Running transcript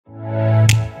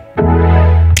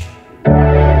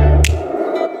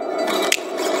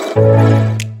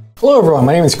Hello everyone,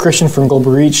 my name is Christian from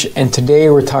Global Reach, and today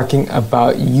we're talking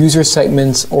about user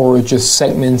segments or just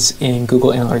segments in Google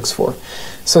Analytics 4.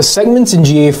 So segments in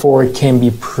GA4 can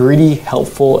be pretty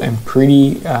helpful and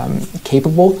pretty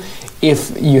capable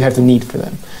if you have the need for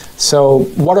them. So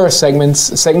what are segments?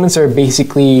 Segments are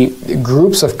basically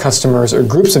groups of customers or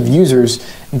groups of users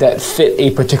that fit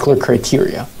a particular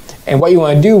criteria. And what you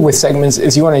want to do with segments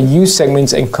is you want to use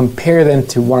segments and compare them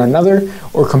to one another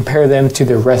or compare them to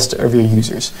the rest of your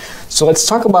users. So let's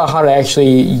talk about how to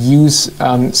actually use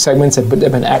segments and put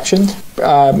them in action.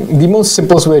 The most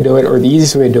simplest way to do it, or the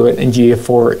easiest way to do it in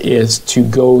GA4, is to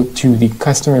go to the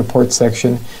custom report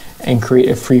section and create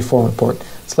a free form report.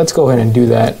 So let's go ahead and do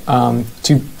that.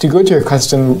 To go to your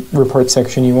custom report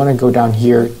section, you want to go down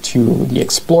here to the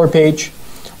Explore page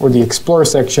or the Explore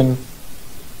section.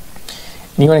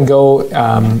 You want to go,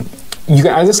 you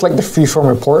can either select the freeform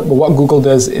report, but what Google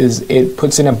does is it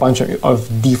puts in a bunch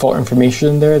of default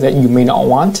information there that you may not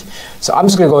want. So I'm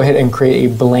just going to go ahead and create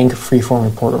a blank freeform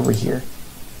report over here.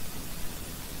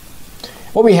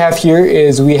 What we have here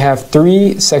is we have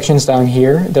 3 sections down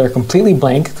here that are completely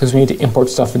blank because we need to import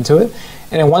stuff into it.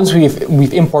 And then once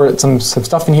we've imported some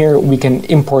stuff in here, we can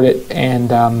import it and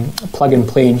plug and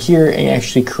play in here and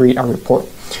actually create our report.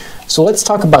 So let's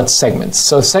talk about segments.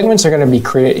 So segments are going to be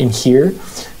created in here.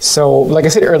 So like I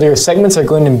said earlier, segments are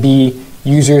going to be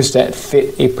users that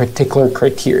fit a particular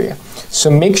criteria. So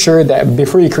make sure that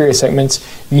before you create your segments,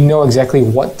 you know exactly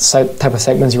what type of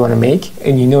segments you want to make,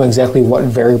 and you know exactly what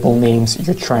variable names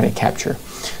you're trying to capture.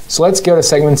 So let's go to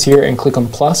segments here and click on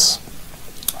plus.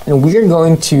 And we are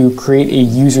going to create a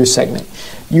user segment.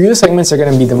 User segments are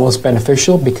going to be the most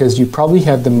beneficial because you probably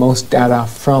have the most data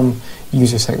from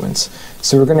user segments.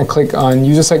 So we're going to click on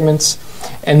user segments,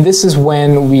 and this is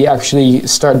when we actually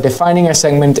start defining our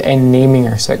segment and naming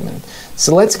our segment.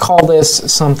 So let's call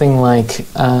this something like,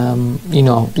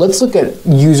 let's look at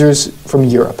users from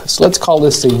Europe. So let's call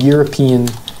this the European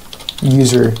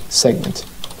user segment,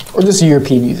 or just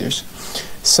European users.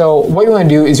 So what you want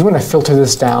to do is you want to filter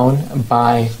this down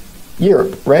by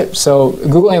Europe, right? So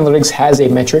Google Analytics has a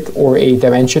metric or a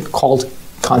dimension called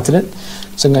continent.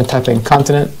 So I'm going to type in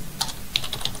continent,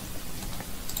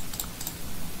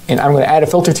 and I'm going to add a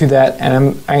filter to that,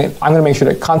 and I'm going to make sure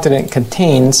that continent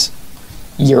contains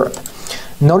Europe.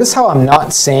 Notice how I'm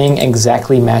not saying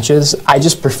exactly matches. I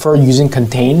just prefer using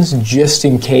contains just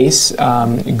in case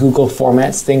Google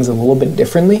formats things a little bit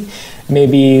differently.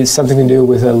 Maybe something to do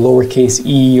with a lowercase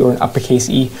e or an uppercase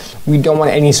e. We don't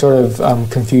want any sort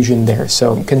of confusion there.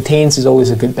 So contains is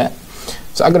always a good bet.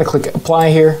 So I'm going to click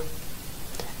apply here.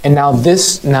 And now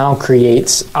this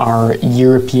creates our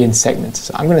European segment.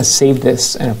 So I'm going to save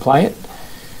this and apply it.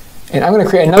 And I'm going to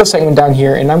create another segment down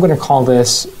here, and I'm going to call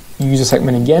this user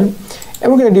segment again.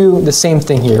 And we're going to do the same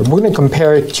thing here. We're going to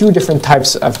compare 2 different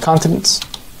types of continents.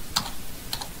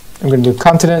 I'm going to do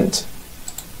continent.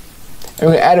 And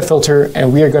we're going to add a filter,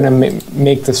 and we are going to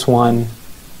make this one,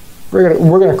 we're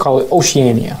going to call it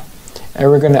Oceania. And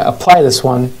we're going to apply this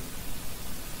one.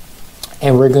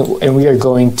 And we are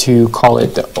going to call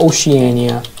it the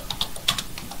Oceania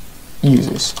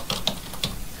users.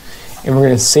 And we're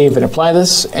going to save and apply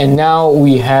this, and now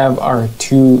we have our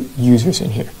 2 users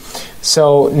in here.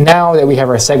 So now that we have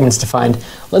our segments defined,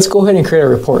 let's go ahead and create a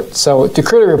report. So to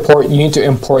create a report, you need to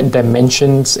import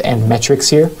dimensions and metrics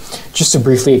here. Just to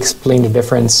briefly explain the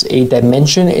difference, a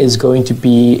dimension is going to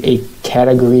be a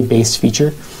category-based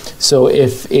feature. So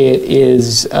if it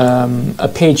is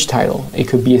a page title, it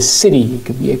could be a city, it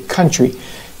could be a country,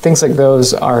 things like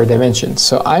those are dimensions.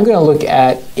 So I'm going to look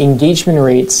at engagement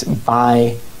rates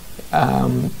by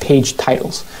page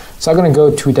titles. So I'm going to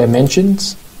go to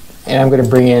dimensions, and I'm going to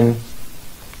bring in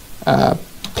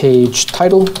page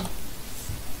title,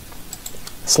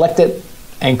 select it,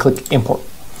 and click import.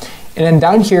 And then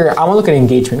down here, I want to look at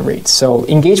engagement rate. So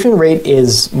engagement rate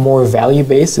is more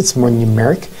value-based, it's more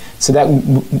numeric. So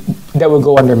that would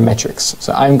go under metrics.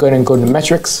 So I'm going to go to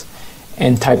metrics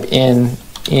and type in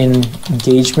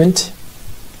engagement.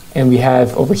 And we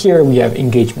have over here, we have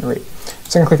engagement rate.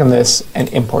 So I'm going to click on this and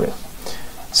import it.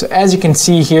 So as you can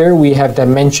see here, we have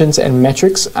dimensions and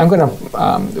metrics. I'm going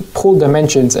to pull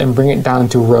dimensions and bring it down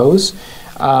to rows.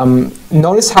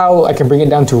 Notice how I can bring it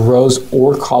down to rows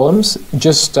or columns.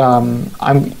 Just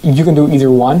you can do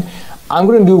either one. I'm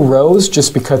going to do rows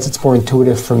just because it's more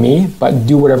intuitive for me, but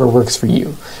do whatever works for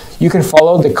you. You can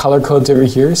follow the color codes over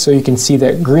here, so you can see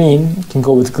that green can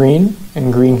go with green,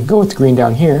 and green can go with green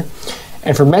down here.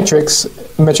 And for metrics,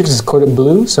 metrics is coded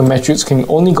blue, so metrics can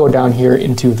only go down here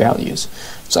into values.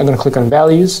 So I'm going to click on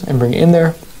values and bring it in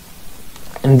there.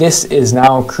 And this is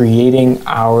now creating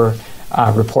our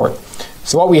report.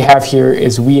 So what we have here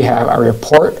is we have our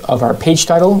report of our page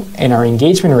title and our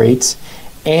engagement rates,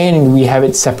 and we have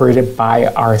it separated by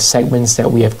our segments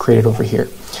that we have created over here.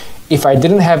 If I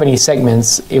didn't have any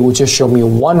segments, it would just show me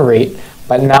one rate,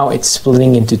 but now it's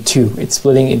splitting into two. It's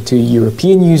splitting into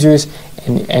European users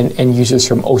and users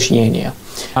from Oceania.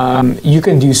 You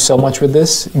can do so much with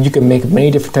this. You can make many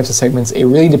different types of segments. It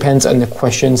really depends on the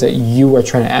questions that you are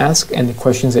trying to ask and the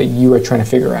questions that you are trying to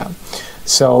figure out.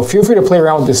 So feel free to play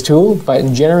around with this tool,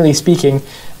 but generally speaking,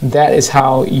 that is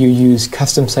how you use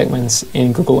custom segments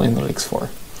in Google Analytics 4.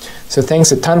 So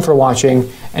thanks a ton for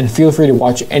watching, and feel free to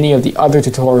watch any of the other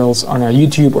tutorials on our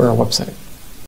YouTube or our website.